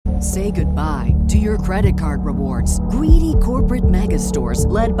Say goodbye to your credit card rewards. Greedy corporate mega stores,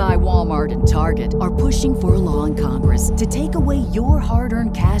 led by Walmart and Target, are pushing for a law in Congress to take away your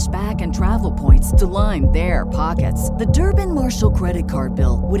hard-earned cash back and travel points to line their pockets. The Durbin-Marshall credit card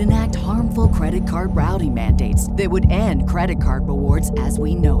bill would enact harmful credit card routing mandates that would end credit card rewards as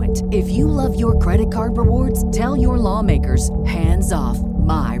we know it. If you love your credit card rewards, tell your lawmakers, hands off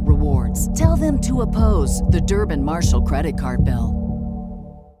my rewards. Tell them to oppose the Durbin-Marshall credit card bill.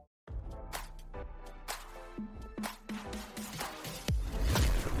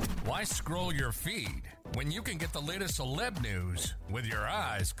 Why scroll your feed when you can get the latest celeb news with your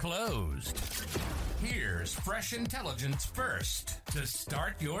eyes closed? Here's fresh intelligence first to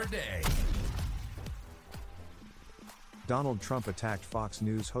start your day. Donald Trump attacked Fox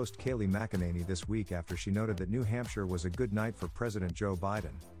News host Kayleigh McEnany this week after she noted that New Hampshire was a good night for President Joe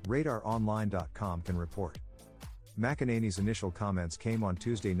Biden, RadarOnline.com can report. McEnany's initial comments came on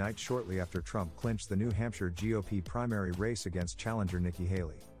Tuesday night shortly after Trump clinched the New Hampshire GOP primary race against challenger Nikki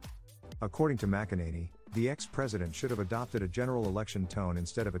Haley. According to McEnany, the ex-president should have adopted a general election tone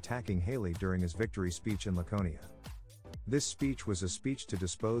instead of attacking Haley during his victory speech in Laconia. This speech was a speech to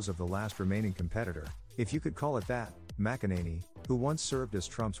dispose of the last remaining competitor, if you could call it that, McEnany, who once served as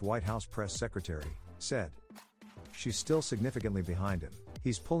Trump's White House press secretary, said. She's still significantly behind him,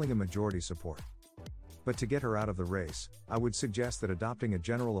 he's pulling a majority support. But to get her out of the race, I would suggest that adopting a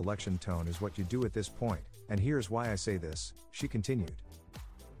general election tone is what you do at this point, and here's why I say this, she continued.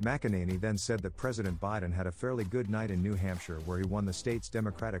 McEnany then said that President Biden had a fairly good night in New Hampshire where he won the state's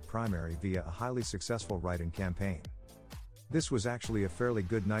Democratic primary via a highly successful write-in campaign. This was actually a fairly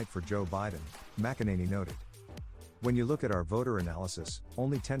good night for Joe Biden, McEnany noted. When you look at our voter analysis,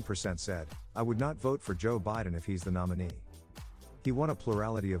 only 10% said, I would not vote for Joe Biden if he's the nominee. He won a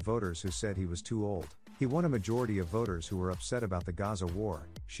plurality of voters who said he was too old. He won a majority of voters who were upset about the Gaza war,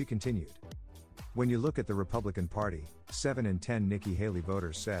 she continued. When you look at the Republican Party, 7 in 10 Nikki Haley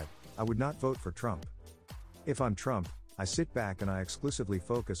voters said, I would not vote for Trump. If I'm Trump, I sit back and I exclusively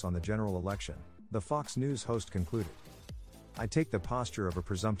focus on the general election, the Fox News host concluded. I take the posture of a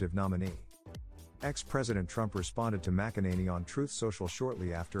presumptive nominee. Ex-President Trump responded to McEnany on Truth Social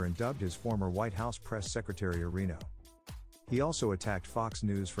shortly after and dubbed his former White House press secretary a RINO. He also attacked Fox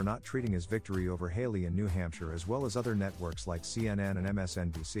News for not treating his victory over Haley in New Hampshire as well as other networks like CNN and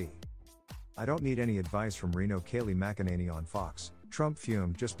MSNBC. I don't need any advice from RINO. Kayleigh McEnany on Fox, Trump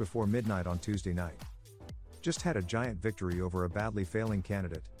fumed just before midnight on Tuesday night. Just had a giant victory over a badly failing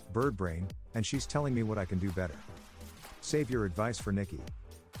candidate, Birdbrain, and she's telling me what I can do better. Save your advice for Nikki.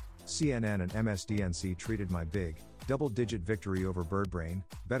 CNN and MSDNC treated my big, double-digit victory over Birdbrain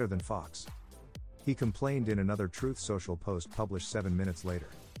better than Fox. He complained in another Truth Social post published 7 minutes later.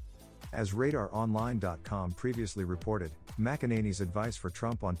 As RadarOnline.com previously reported, McEnany's advice for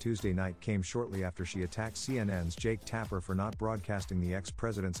Trump on Tuesday night came shortly after she attacked CNN's Jake Tapper for not broadcasting the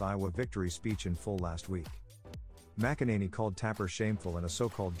ex-president's Iowa victory speech in full last week. McEnany called Tapper shameful and a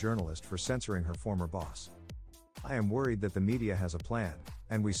so-called journalist for censoring her former boss. I am worried that the media has a plan,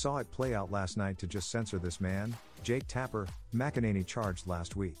 and we saw it play out last night to just censor this man, Jake Tapper, McEnany charged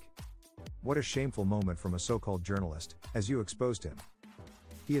last week. What a shameful moment from a so-called journalist, as you exposed him.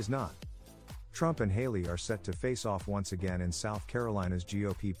 He is not. Trump and Haley are set to face off once again in South Carolina's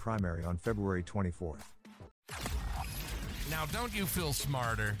GOP primary on February 24th. Now don't you feel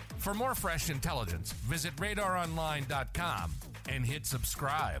smarter? For more fresh intelligence, visit RadarOnline.com and hit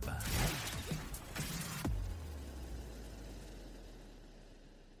subscribe.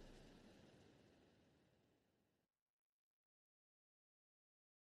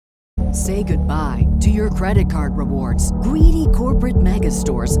 Say goodbye to your credit card rewards. Greedy corporate mega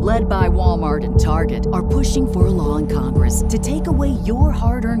stores, led by Walmart and Target, are pushing for a law in Congress to take away your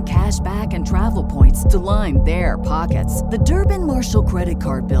hard-earned cash back and travel points to line their pockets. The Durbin-Marshall credit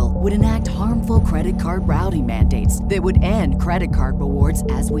card bill would enact harmful credit card routing mandates that would end credit card rewards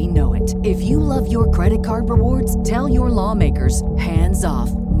as we know it. If you love your credit card rewards, tell your lawmakers, hands off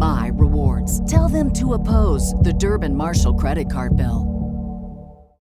my rewards. Tell them to oppose the Durbin-Marshall credit card bill.